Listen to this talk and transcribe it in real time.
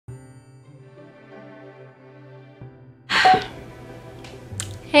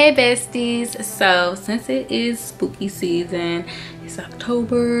Hey besties, so since it is spooky season, it's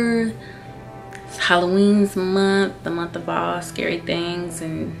October, it's Halloween's month, the month of all scary things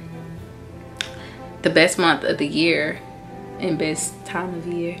and the best month of the year and best time of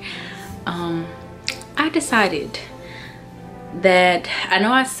year, I decided that, I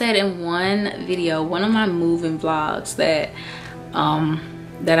know I said in one video, one of my moving vlogs, that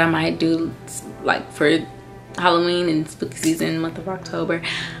that I might do like for Halloween and spooky season, month of October,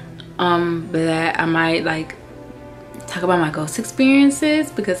 but that I might like talk about my ghost experiences,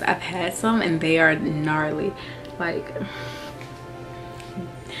 because I've had some and they are gnarly. Like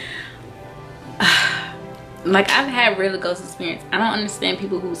I've had real ghost experience. I don't understand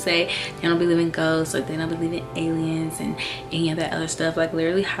people who say they don't believe in ghosts or they don't believe in aliens and any of that other stuff. Like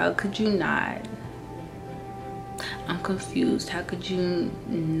literally, how could you not? I'm confused. How could you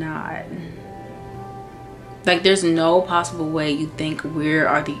not? Like there's no possible way you think we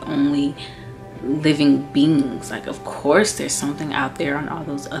are the only living beings. Like of course there's something out there on all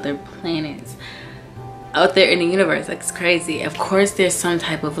those other planets out there in the universe. Like it's crazy. Of course there's some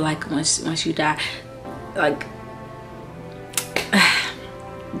type of like once you die, like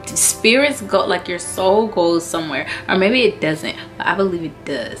spirits go, like your soul goes somewhere, or maybe it doesn't, but I believe it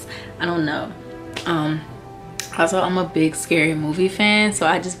does. I don't know. Also, I'm a big scary movie fan, so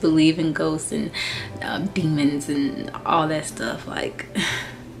I just believe in ghosts and demons and all that stuff. Like,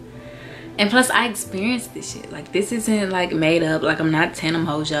 and plus I experienced this shit. Like this isn't like made up. Like I'm not Tana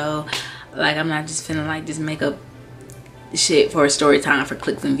Mojo. Like I'm not just finna like just make up shit for a story time for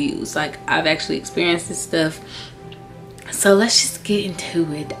clicks and views. Like I've actually experienced this stuff. So let's just get into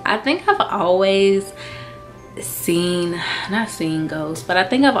it. I think I've always not seen ghosts, but I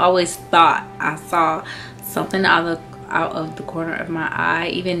think I've always thought I saw something out of the corner of my eye.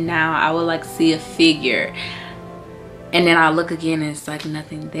 Even now I would like see a figure and then I'll look again and it's like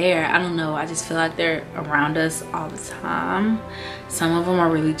nothing there. I don't know, I just feel like they're around us all the time. Some of them are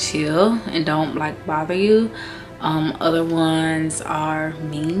really chill and don't like bother you. Other ones are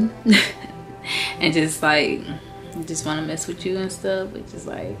mean and just like just want to mess with you and stuff. It's just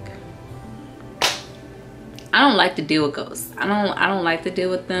like, I don't like to deal with ghosts. I don't like to deal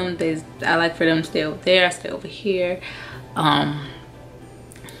with them. I like for them to stay over there, I stay over here.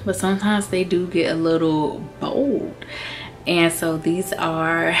 But sometimes they do get a little bold. And so these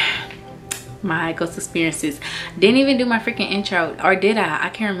are my ghost experiences. Didn't even do my freaking intro, or did I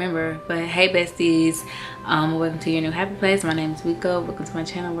can't remember. But hey besties, welcome to your new happy place. My name is Rico. Welcome to my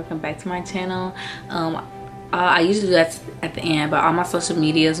channel. Welcome back to my channel. I usually do that at the end, but all my social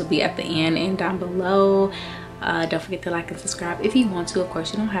medias will be at the end and down below. Don't forget to like and subscribe if you want to. Of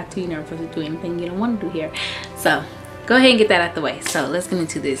course you don't have to. You're never supposed to do anything you don't want to do here. So go ahead and get that out the way. So let's get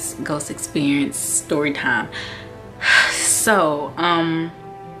into this ghost experience story time. So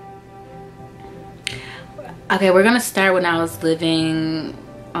okay, we're gonna start when I was living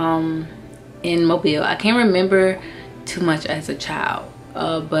in Mobile. I can't remember too much as a child,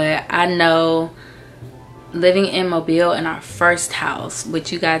 but I know living in Mobile in our first house, which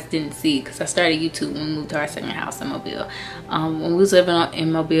you guys didn't see because I started YouTube when we moved to our second house in Mobile. When we was living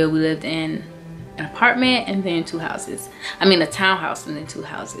in Mobile, we lived in an apartment and then two houses. I mean a townhouse and then two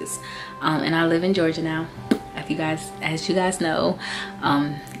houses. And I live in Georgia now, if you guys, as you guys know,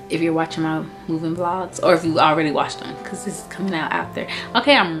 if you're watching my moving vlogs, or if you already watched them, because this is coming out after.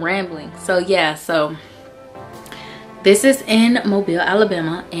 Okay, I'm rambling. So yeah, so this is in Mobile,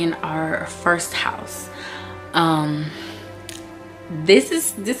 Alabama, in our first house. This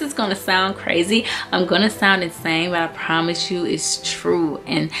is gonna sound crazy. I'm gonna sound insane, but I promise you it's true,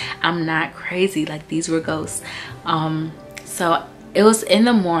 and I'm not crazy. Like these were ghosts. So it was in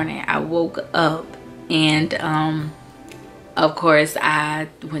the morning. I woke up and of course I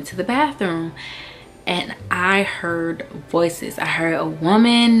went to the bathroom and I heard voices. I heard a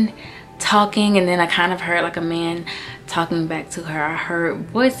woman talking, and then I kind of heard like a man talking back to her. I heard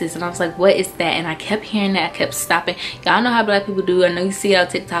voices and I was like, what is that? And I kept hearing that. I kept stopping. Y'all know how black people do. I know you see it on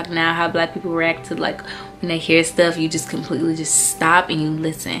TikTok now, how black people react to like when they hear stuff. You just completely just stop and you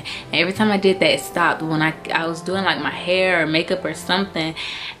listen. And every time I did that, it stopped. When I was doing like my hair or makeup or something,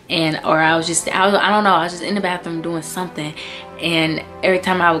 and or I don't know, I was just in the bathroom doing something, and every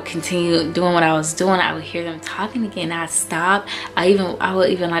time I would continue doing what I was doing, I would hear them talking again. I'd stop. I would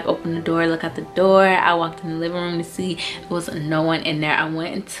even like open the door, look out the door. I walked in the living room to see there was no one in there. I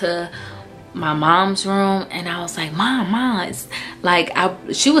went into my mom's room and I was like, mom, it's like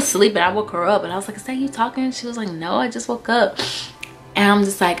she was sleeping. I woke her up and I was like, is that you talking? She was like, no, I just woke up. And I'm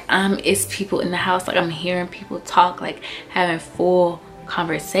just like, it's people in the house. Like I'm hearing people talk, like having full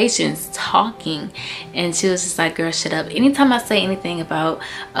conversations, talking. And she was just like, girl, shut up. Anytime I say anything about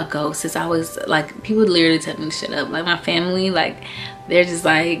a ghost, it's always like, people literally tell me to shut up. Like my family, like they're just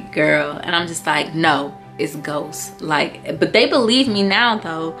like, girl, and I'm just like, no, it's ghosts. Like, but they believe me now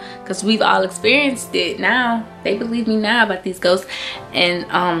though, because we've all experienced it now. They believe me now about these ghosts. And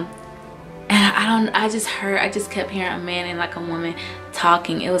I just kept hearing a man and like a woman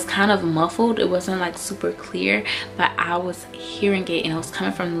talking. It was kind of muffled. It wasn't like super clear, but I was hearing it, and it was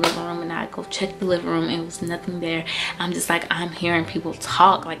coming from the living room. And I go check the living room, and it was nothing there. I'm just like, I'm hearing people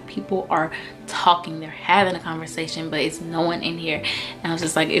talk. Like people are talking, they're having a conversation, but it's no one in here. And I was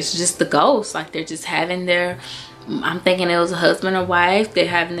just like, it's just the ghosts. Like they're just having their, I'm thinking it was a husband or wife, they're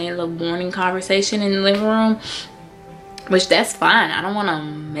having their little morning conversation in the living room, which that's fine. I don't want to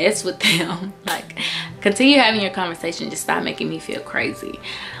mess with them. Like, continue having your conversation, just stop making me feel crazy.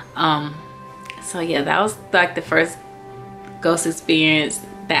 So yeah, that was like the first ghost experience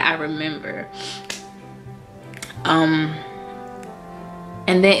that I remember.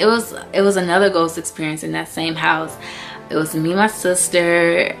 And then it was another ghost experience in that same house. It was me, my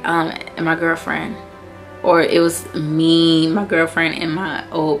sister, and my girlfriend. Or it was me, my girlfriend, and my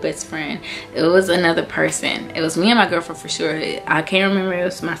old best friend. It was another person. It was me and my girlfriend for sure. I can't remember if it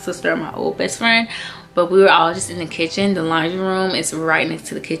was my sister or my old best friend, but we were all just in the kitchen. The laundry room is right next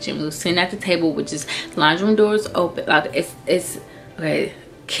to the kitchen. We were sitting at the table, which is, the laundry room door is open. Like it's okay,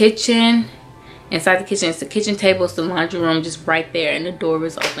 kitchen. Inside the kitchen, it's the kitchen table, it's the laundry room just right there, and the door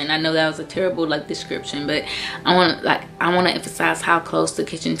was open. I know that was a terrible like description, but I want to emphasize how close the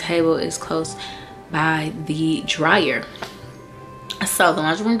kitchen table is close by the dryer. So the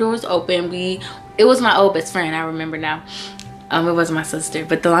laundry room door was open. It was my old best friend, I remember now. It wasn't my sister,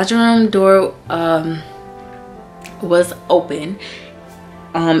 but the laundry room door was open.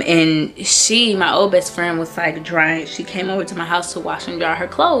 And she, my old best friend, was like drying. She came over to my house to wash and dry her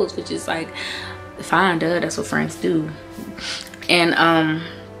clothes, which is like fine, duh, that's what friends do. And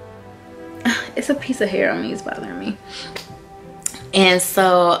it's a piece of hair on me, it's bothering me. And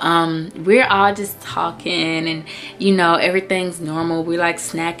so we're all just talking, and you know, everything's normal. We're like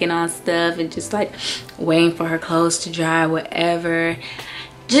snacking on stuff and just like waiting for her clothes to dry, whatever,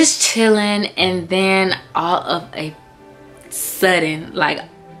 just chilling. And then all of a sudden,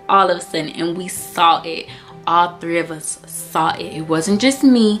 and we saw it, all three of us saw it. It wasn't just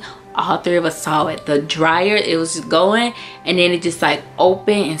me, all three of us saw it. The dryer, it was just going, and then it just like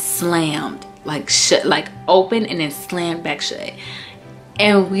opened and slammed, like shut, like open and then slammed back shut.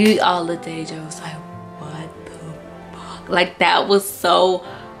 And we all looked at each other, was like, what the fuck? Like that was so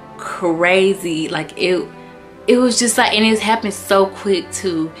crazy. Like it was just like, and it happened so quick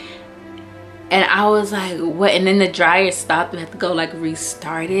too. And I was like, what? And then the dryer stopped. We had to go like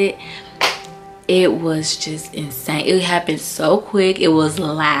restart it. It was just insane. It happened so quick. It was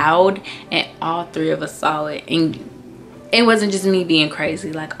loud, and all three of us saw it. And it wasn't just me being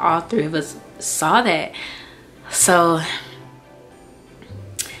crazy. Like all three of us saw that. So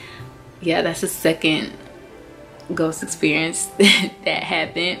yeah, that's the second ghost experience that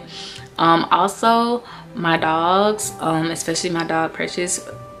happened. Also, my dogs, especially my dog Precious,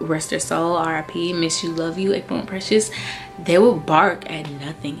 rest their soul, R.I.P., miss you, love you, April and Precious, they would bark at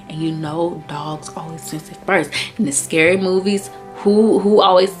nothing. And you know, dogs always sense it first. In the scary movies, who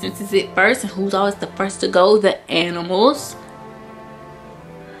always senses it first, and who's always the first to go? The animals.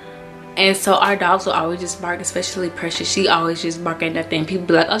 And so our dogs will always just bark, especially Precious. She always just bark at nothing. People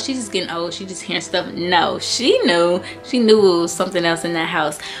be like, oh, she's just getting old, she just hearing stuff. No, she knew it was something else in that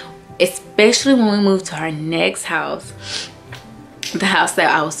house. Especially when we moved to our next house, the house that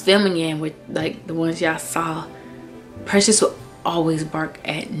I was filming in, with like the ones y'all saw. Precious would always bark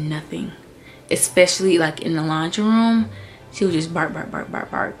at nothing, especially like in the laundry room. She would just bark,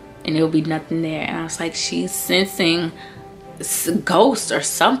 and there would be nothing there. And I was like, she's sensing ghosts or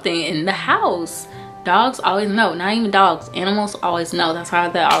something in the house. Dogs always know. Not even dogs, animals always know. That's why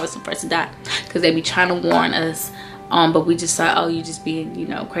they're always the first to die, because they be trying to warn us. But we just thought, oh, you just being, you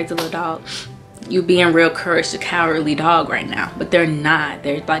know, crazy little dog. You being real courage, the cowardly dog right now. But they're not.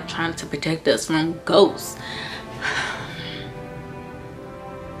 They're like trying to protect us from ghosts.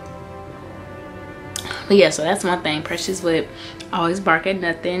 But yeah, so that's one thing. Precious would always bark at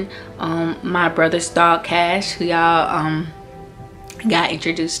nothing. My brother's dog Cash, who y'all got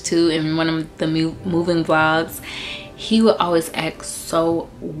introduced to in one of the moving vlogs, he would always act so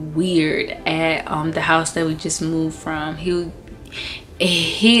weird at the house that we just moved from. He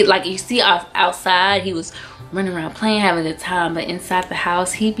like, you see outside, he was running around playing, having a good time, but inside the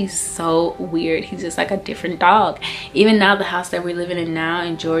house he'd be so weird. He's just like a different dog. Even now, the house that we're living in now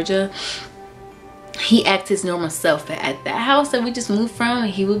in Georgia, he acts his normal self. At that house that we just moved from,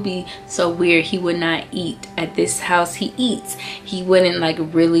 he would be so weird. He would not eat. At this house, he eats. He wouldn't like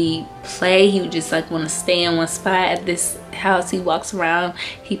really play. He would just like want to stay in one spot. At this house, he walks around,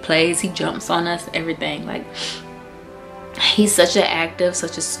 he plays, he jumps on us, everything. Like, he's such an active,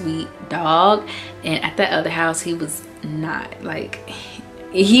 such a sweet dog. And at that other house, he was not. Like,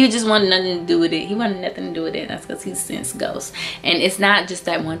 he just wanted nothing to do with it. He wanted nothing to do with it. That's because he sensed ghosts. And it's not just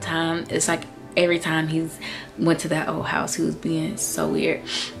that one time. It's like every time he's went to that old house, he was being so weird.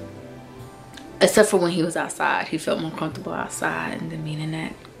 Except for when he was outside. He felt more comfortable outside than being in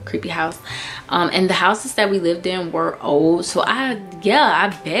that creepy house. And the houses that we lived in were old. So I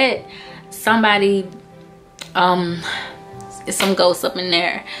bet somebody, some ghosts up in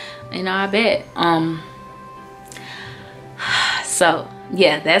there. You know, I bet. So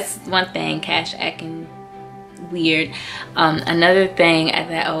yeah, that's one thing. Cash acting weird. Another thing at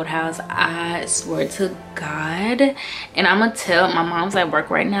that old house, I swear to God, and I'm gonna tell, my mom's at work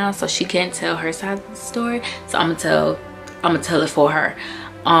right now, so she can't tell her side of the story, so I'm gonna tell it for her.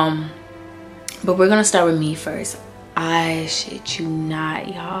 But we're gonna start with me first. I shit you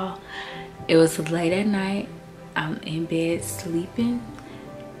not, y'all, it was late at night. I'm in bed sleeping,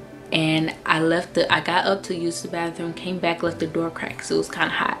 and I got up to use the bathroom, came back, left the door cracked because it was kind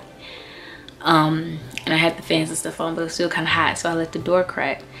of hot. And I had the fans and stuff on, but it was still kind of hot, so I left the door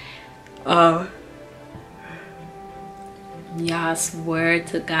crack. Y'all, I swear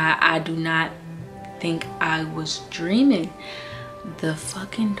to God, I do not think I was dreaming. The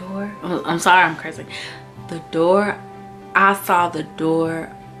fucking door, I'm sorry, I'm cursing. The door, I saw the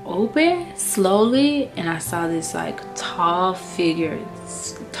door open slowly, and I saw this like tall figure,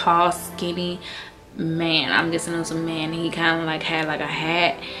 tall skinny man. I'm guessing it was a man. He kind of like had like a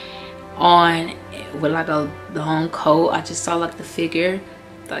hat on with like a long coat. I just saw like the figure,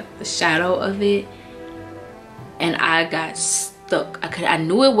 like the shadow of it, and I got stuck. I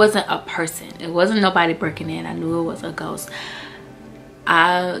knew it wasn't a person. It wasn't nobody breaking in. I knew it was a ghost.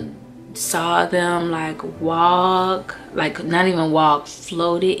 I saw them like walk, like not even walk,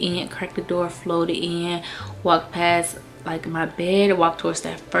 floated in, cracked the door, floated in, walked past like my bed, walked towards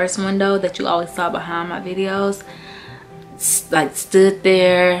that first window that you always saw behind my videos, like stood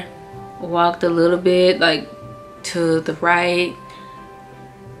there, walked a little bit like to the right,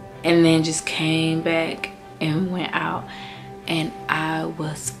 and then just came back and went out. And I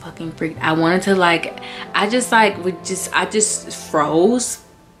was fucking freaked. I wanted to like, I just froze.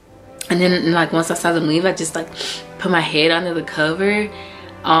 And then like once I saw them leave, I just like put my head under the cover.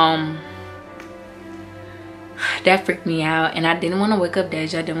 That freaked me out, and I didn't want to wake up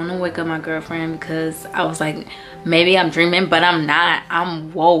Deja. I didn't want to wake up my girlfriend, because I was like, maybe I'm dreaming, but I'm not.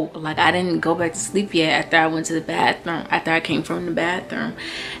 I'm woke. Like, I didn't go back to sleep yet after I went to the bathroom. After I came from the bathroom,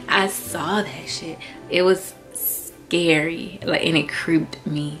 I saw that shit. It was scary, like, and it creeped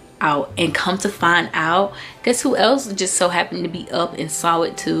me out. And come to find out, guess who else just so happened to be up and saw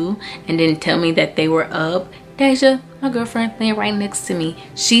it too, and didn't tell me that they were up? Deja, my girlfriend, laying right next to me.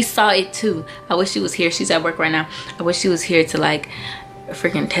 She saw it too. I wish she was here. She's at work right now. I wish she was here to like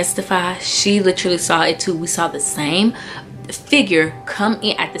freaking testify. She literally saw it too. We saw the same figure come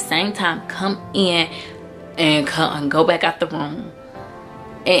in at the same time, come in and go back out the room.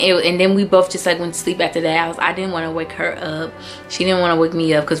 And then we both just like went to sleep after that. I didn't want to wake her up. She didn't want to wake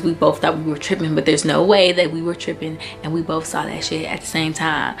me up, because we both thought we were tripping, but there's no way that we were tripping, and we both saw that shit at the same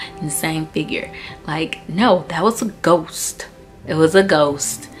time in the same figure. Like, no, that was a ghost. It was a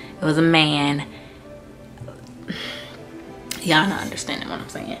ghost. It was a man. Y'all not understanding what I'm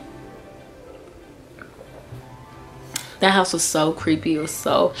saying. That house was so creepy. It was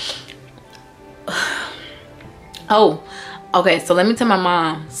so oh, okay, so let me tell my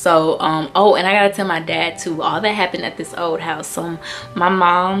mom. So oh, and I gotta tell my dad too. All that happened at this old house. So my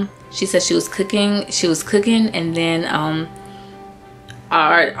mom, she said she was cooking, and then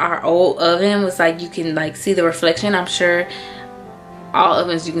our old oven was like, you can like see the reflection. I'm sure all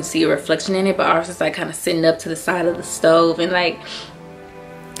ovens you can see a reflection in it, but ours is like kind of sitting up to the side of the stove, and like,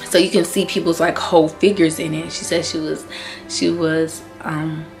 so you can see people's like whole figures in it. She said she was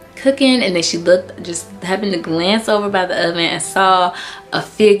cooking, and then she just happened to glance over by the oven and saw a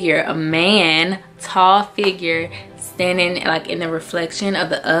figure, a man, tall figure, standing like in the reflection of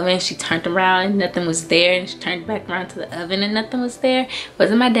the oven. She turned around and nothing was there, and she turned back around to the oven and nothing was there. It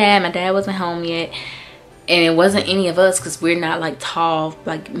wasn't my dad. My dad wasn't home yet, and it wasn't any of us, because we're not like tall,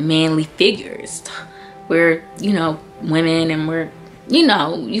 like manly figures. We're, you know, women, and we're, you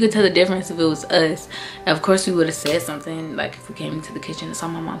know, you could tell the difference if it was us. And of course we would have said something, like if we came into the kitchen and saw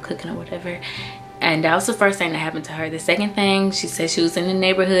my mom cooking or whatever. And that was the first thing that happened to her. The second thing, she said she was in the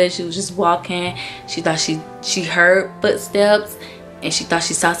neighborhood. She was just walking. She thought she heard footsteps, and she thought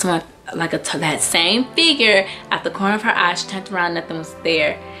she saw someone like that same figure at the corner of her eye. She turned around, nothing was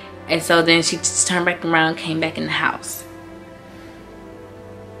there. And so then she just turned back around, came back in the house.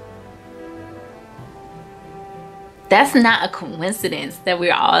 That's not a coincidence that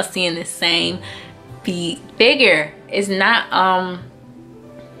we're all seeing the same figure. It's not,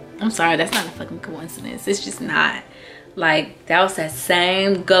 I'm sorry, that's not a fucking coincidence. It's just not. Like, that was that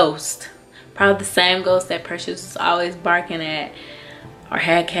same ghost. Probably the same ghost that Precious was always barking at, or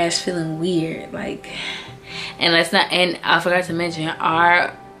had Cash feeling weird. Like, and let's not, and I forgot to mention,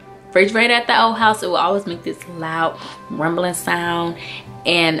 our refrigerator at the old house, it would always make this loud rumbling sound,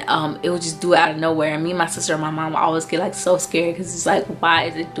 and it would just do it out of nowhere. And me, my sister, and my mom would always get like so scared, because it's like, why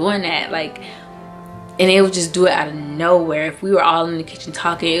is it doing that? Like, and it would just do it out of nowhere. If we were all in the kitchen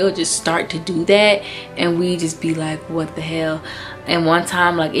talking, it would just start to do that, and we just be like, what the hell? And one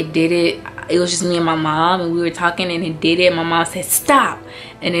time, like, it did it. It was just me and my mom, and we were talking, and it did it. My mom said, stop,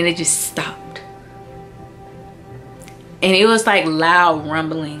 and then it just stopped. And it was like loud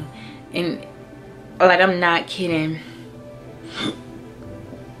rumbling, and like, I'm not kidding,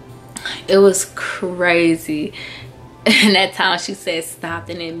 it was crazy. And that time she said stop,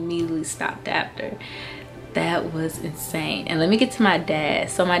 and it immediately stopped after. That was insane. And let me get to my dad.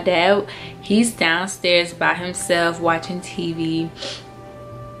 So my dad, he's downstairs by himself watching TV,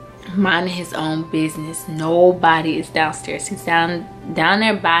 minding his own business. Nobody is downstairs. He's down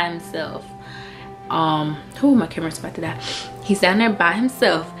there by himself. My camera's about to die. He's down there by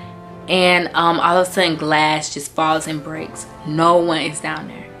himself, and all of a sudden glass just falls and breaks. No one is down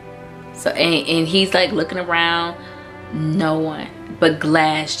there. So and he's like looking around, no one, but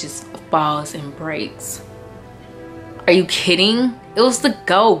glass just falls and breaks. Are you kidding? It was the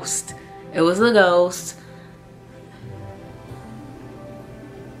ghost. It was the ghost.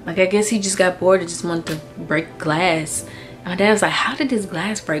 Like, I guess he just got bored and just wanted to break glass. And my dad was like, how did this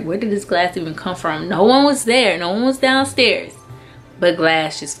glass break? Where did this glass even come from? No one was there. No one was downstairs. But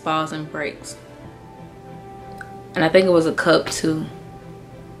glass just falls and breaks. And I think it was a cup too.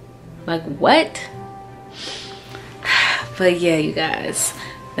 Like, what? But yeah, you guys,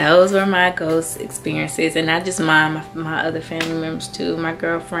 those were my ghost experiences, and not just mine, my other family members too, my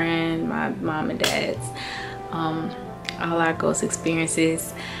girlfriend, my mom and dad's, all our ghost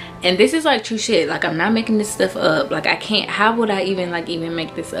experiences. And this is like true shit. Like, I'm not making this stuff up. Like, I can't, how would I even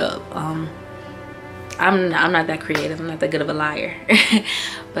make this up? I'm not that creative. I'm not that good of a liar.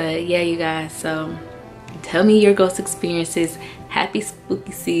 But yeah, you guys, so tell me your ghost experiences. Happy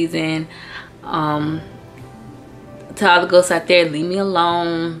spooky season. To all the ghosts out there, leave me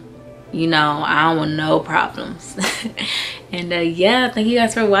alone. You know, I don't want no problems. And yeah, thank you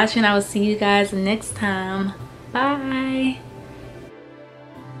guys for watching. I will see you guys next time. Bye.